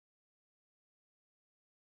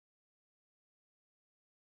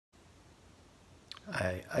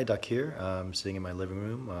Hi, Duck here. I'm sitting in my living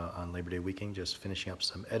room on Labor Day weekend, just finishing up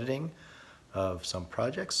some editing of some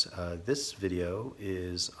projects. This video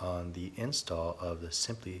is on the install of the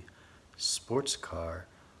Simply Sports Car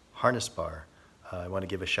harness bar. I want to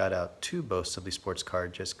give a shout out to both Simply Sports Car,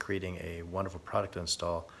 just creating a wonderful product to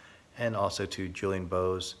install, and also to Julian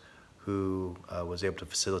Bose, who was able to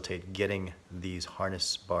facilitate getting these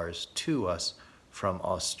harness bars to us from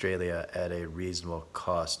Australia at a reasonable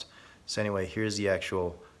cost. So anyway, here's the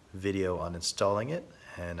actual video on installing it,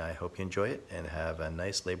 and I hope you enjoy it and have a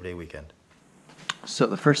nice Labor Day weekend. So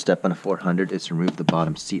the first step on a 400 is to remove the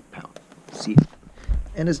bottom seat.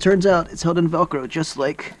 And as it turns out, it's held in Velcro just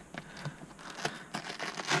like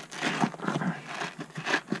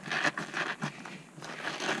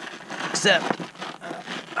except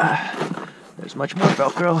there's much more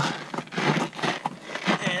Velcro.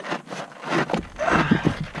 And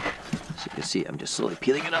so you can see I'm just slowly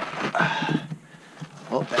peeling it up.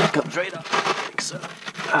 Oh, that comes right up like so.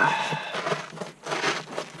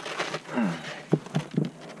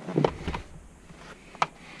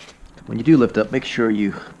 When you do lift up, make sure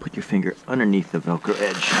you put your finger underneath the Velcro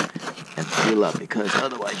edge and peel up, because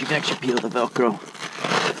otherwise you can actually peel the Velcro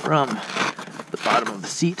from the bottom of the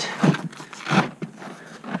seat.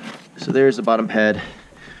 So there's the bottom pad,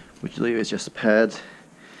 which really is just the pads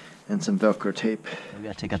and some Velcro tape. We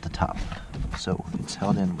gotta take out the top. So it's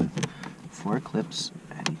held in with 4 clips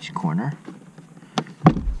at each corner,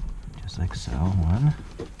 just like so. One,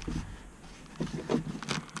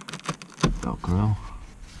 Velcro.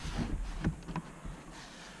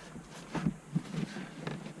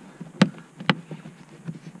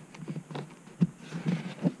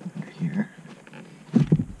 Here.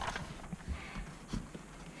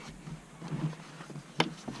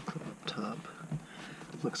 Clip up top.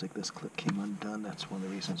 Looks like this clip came undone. That's one of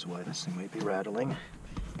the reasons why this thing might be rattling.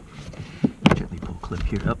 Gently pull clip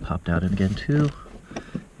here up, popped out again too.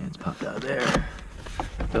 And it's popped out there.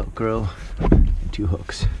 Velcro, and 2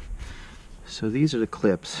 hooks. So these are the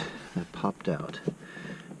clips that popped out.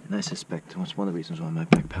 And I suspect that's one of the reasons why my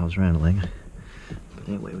back pal's rattling. But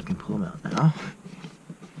anyway, we can pull them out now.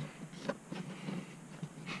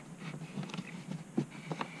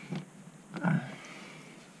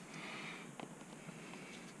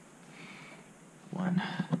 One.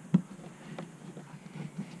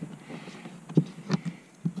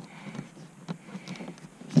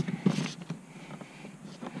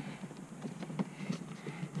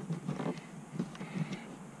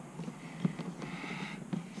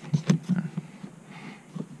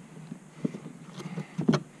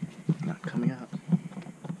 Not coming out.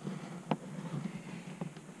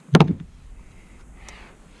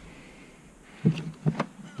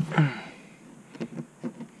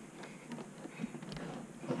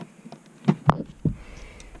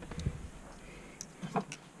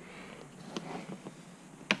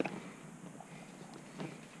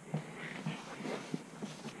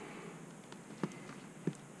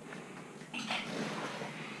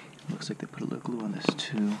 Looks like they put a little glue on this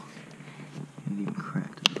too, and even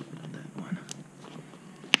cracked a little bit on that one.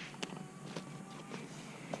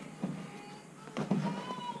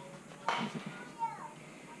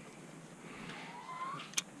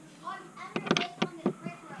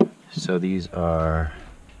 So these are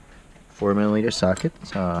 4mm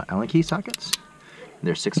sockets, Allen key sockets.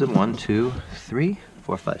 There's 6 of them. 1, 2, 3,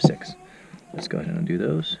 4, 5, 6. Let's go ahead and undo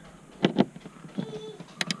those.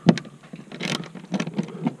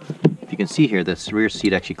 You can see here this rear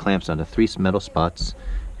seat actually clamps onto 3 metal spots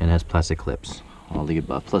and has plastic clips, all the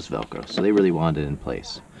above, plus Velcro. So they really wanted it in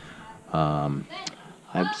place.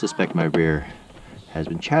 I suspect my rear has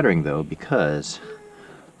been chattering though, because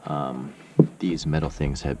these metal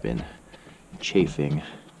things have been chafing,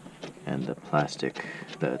 and the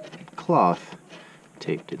cloth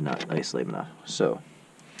tape did not isolate enough. So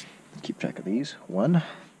keep track of these. 1.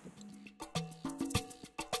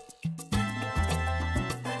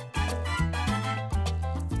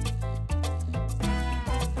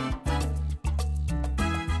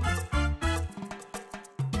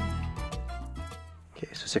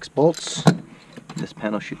 Okay, so 6 bolts. This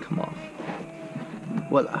panel should come off.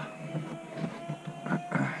 Voila.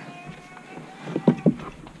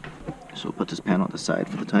 So we'll put this panel on the side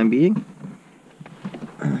for the time being.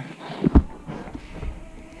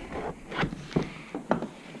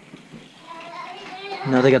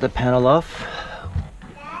 Now they got the panel off,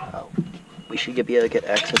 we should be able to get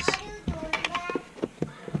access.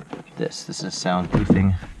 This is a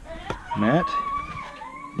soundproofing mat.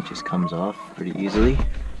 It just comes off pretty easily.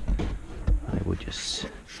 I would just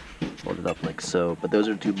fold it up like so. But those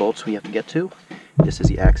are 2 bolts we have to get to. This is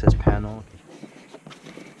the access panel.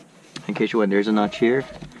 in case you're wondering, there's a notch here.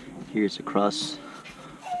 Here's a cross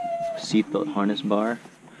seatbelt harness bar.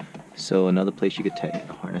 So another place you could take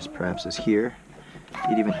a harness perhaps is here.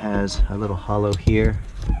 It even has a little hollow here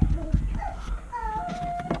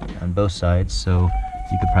on both sides, so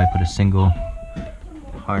you could probably put a single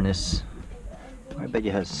harness. I bet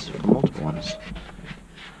you has multiple ones.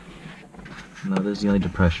 No, this is the only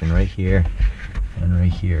depression right here and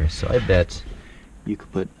right here. So I bet you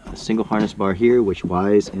could put a single harness bar here, which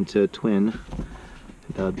wires into a twin.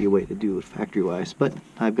 That would be a way to do it factory-wise. But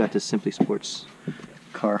I've got this Simply Sports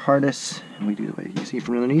car harness, and we do the way you can see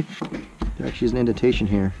from underneath. There actually is an indentation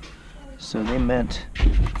here, so they meant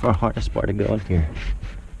for a harness bar to go in here.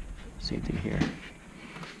 Same thing here.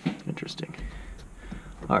 Interesting.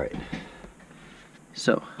 All right.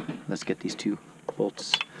 So let's get these two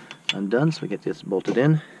bolts undone. So we get this bolted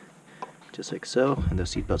in, just like so, and those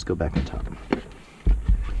seat belts go back on top.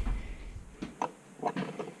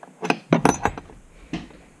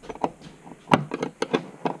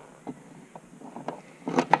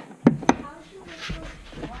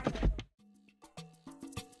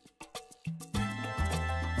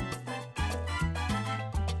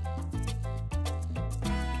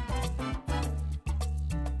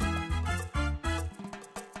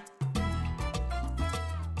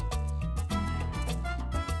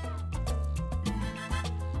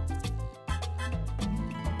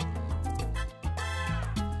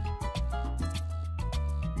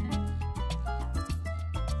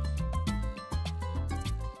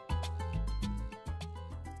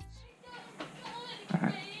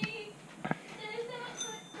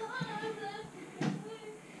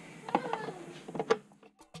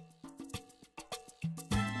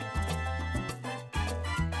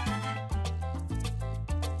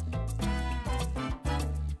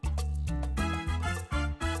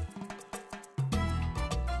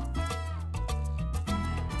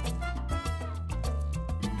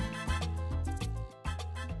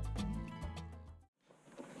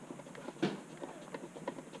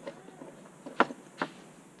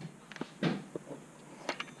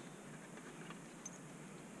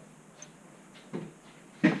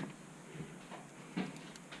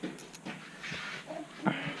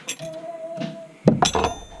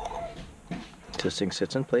 This thing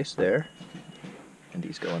sits in place there, and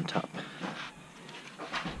these go on top.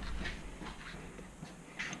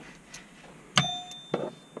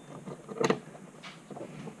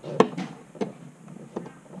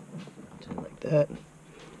 Something like that.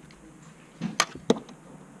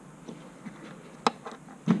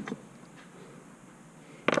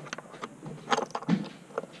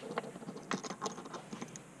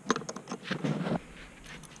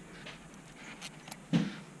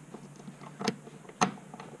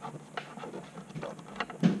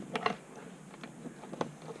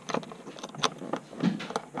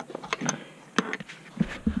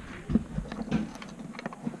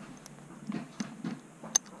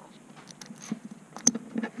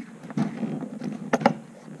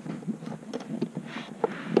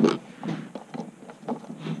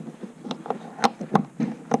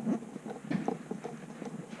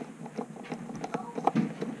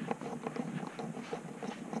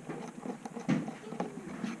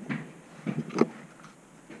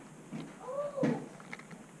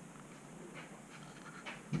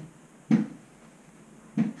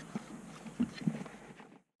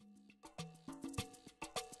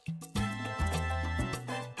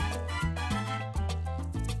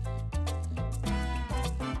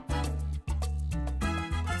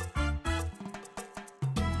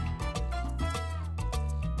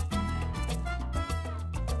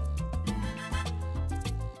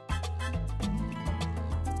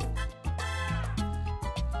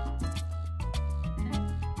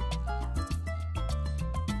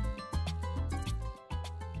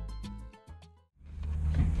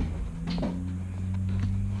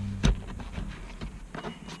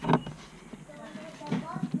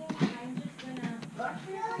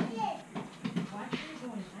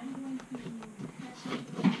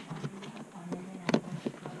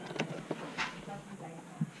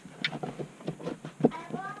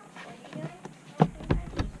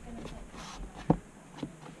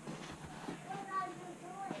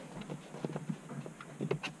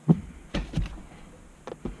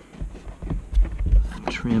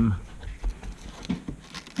 Trim.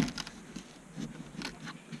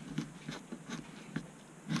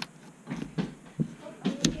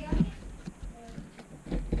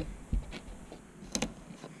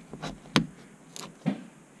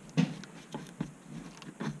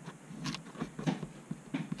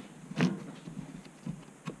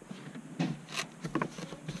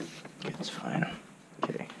 It's fine.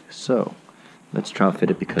 Okay, so Let's trial fit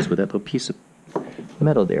it, because with that little piece of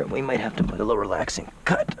metal there, we might have to put a little relaxing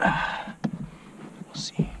cut. We'll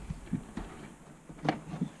see.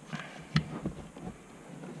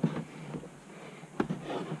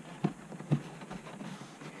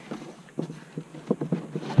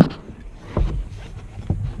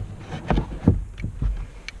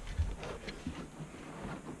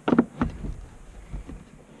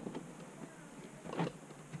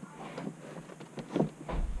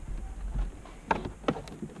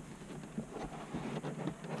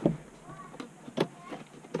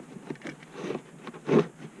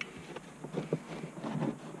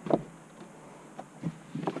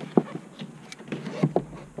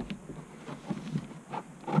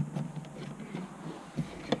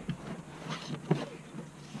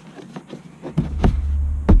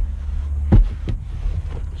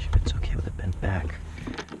 It's okay with it bent back.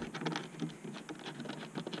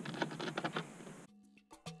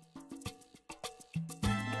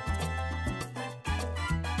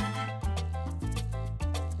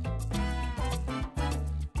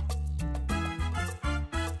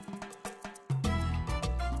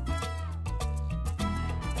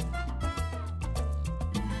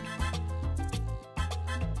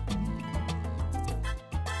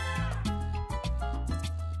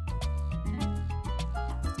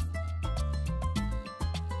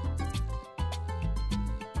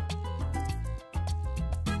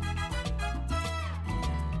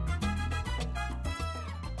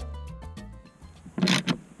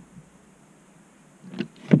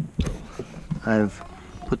 I've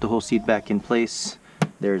put the whole seat back in place.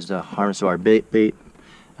 There's the harness of our bait.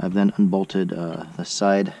 I've then unbolted the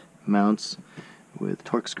side mounts with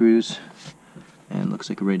torque screws, and looks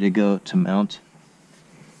like we're ready to go to mount.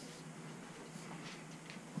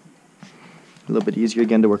 A little bit easier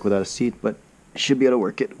again to work without a seat, but should be able to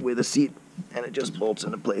work it with a seat, and it just bolts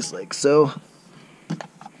into place like so.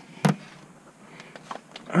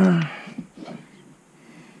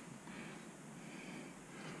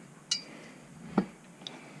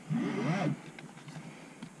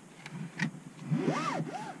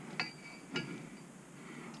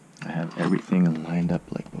 I have everything lined up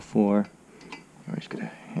like before. We're just going to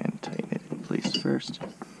hand tighten it in place first.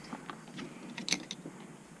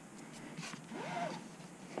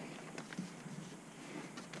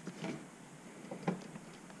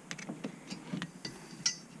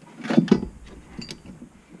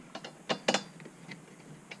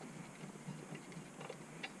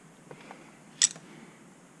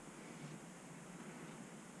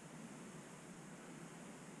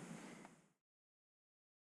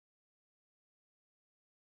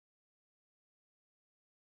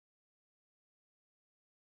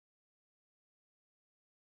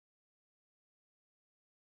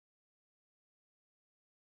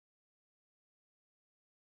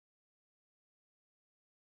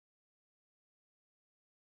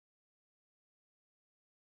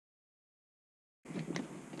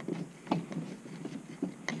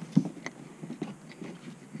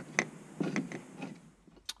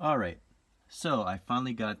 Alright, so I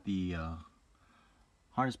finally got the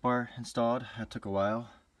harness bar installed. That took a while.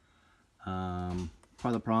 Part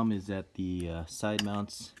of the problem is that the side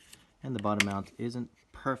mounts and the bottom mount isn't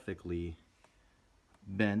perfectly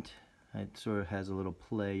bent. It sort of has a little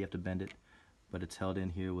play, you have to bend it, but it's held in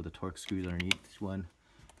here with the torque screws underneath each one.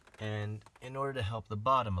 And in order to help the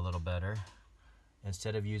bottom a little better,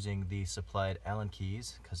 instead of using the supplied Allen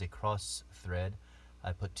keys, because they cross thread,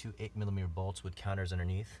 I put two 8mm bolts with counters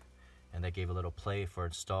underneath, and that gave a little play for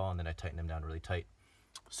install, and then I tightened them down really tight.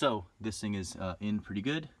 So this thing is in pretty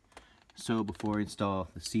good. So before I install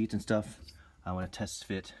the seats and stuff, I want to test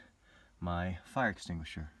fit my fire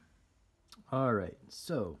extinguisher. Alright,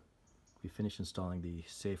 so we finished installing the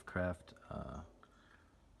Safecraft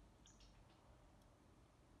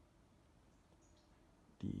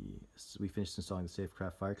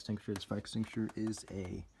fire extinguisher. This fire extinguisher is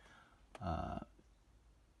a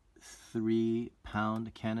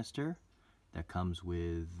 3-pound canister that comes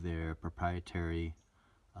with their proprietary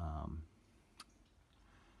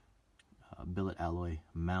billet alloy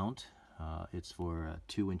mount. It's for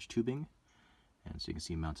 2-inch tubing, and so you can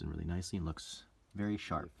see it mounts in really nicely and looks very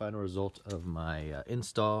sharp. The final result of my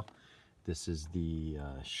install. This is the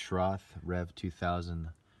Schroth Rev 2000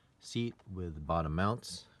 seat with bottom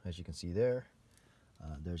mounts, as you can see there.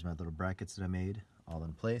 There's my little brackets that I made, all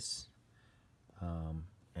in place.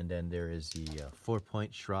 And then there is the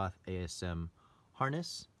 4-point Schroth ASM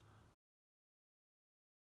harness.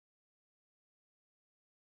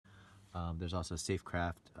 There's also a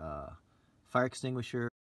Safecraft fire extinguisher.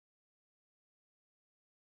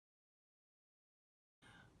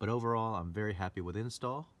 But overall, I'm very happy with the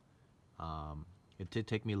install. It did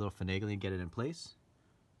take me a little finagling to get it in place.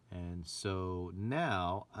 And so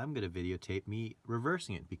now I'm going to videotape me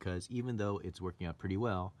reversing it, because even though it's working out pretty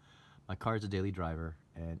well, my car is a daily driver,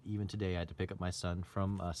 and even today I had to pick up my son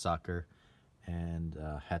from soccer and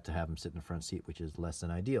had to have him sit in the front seat, which is less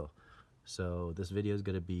than ideal. So this video is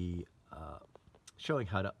going to be showing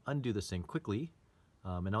how to undo this thing quickly,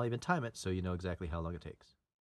 and I'll even time it so you know exactly how long it takes.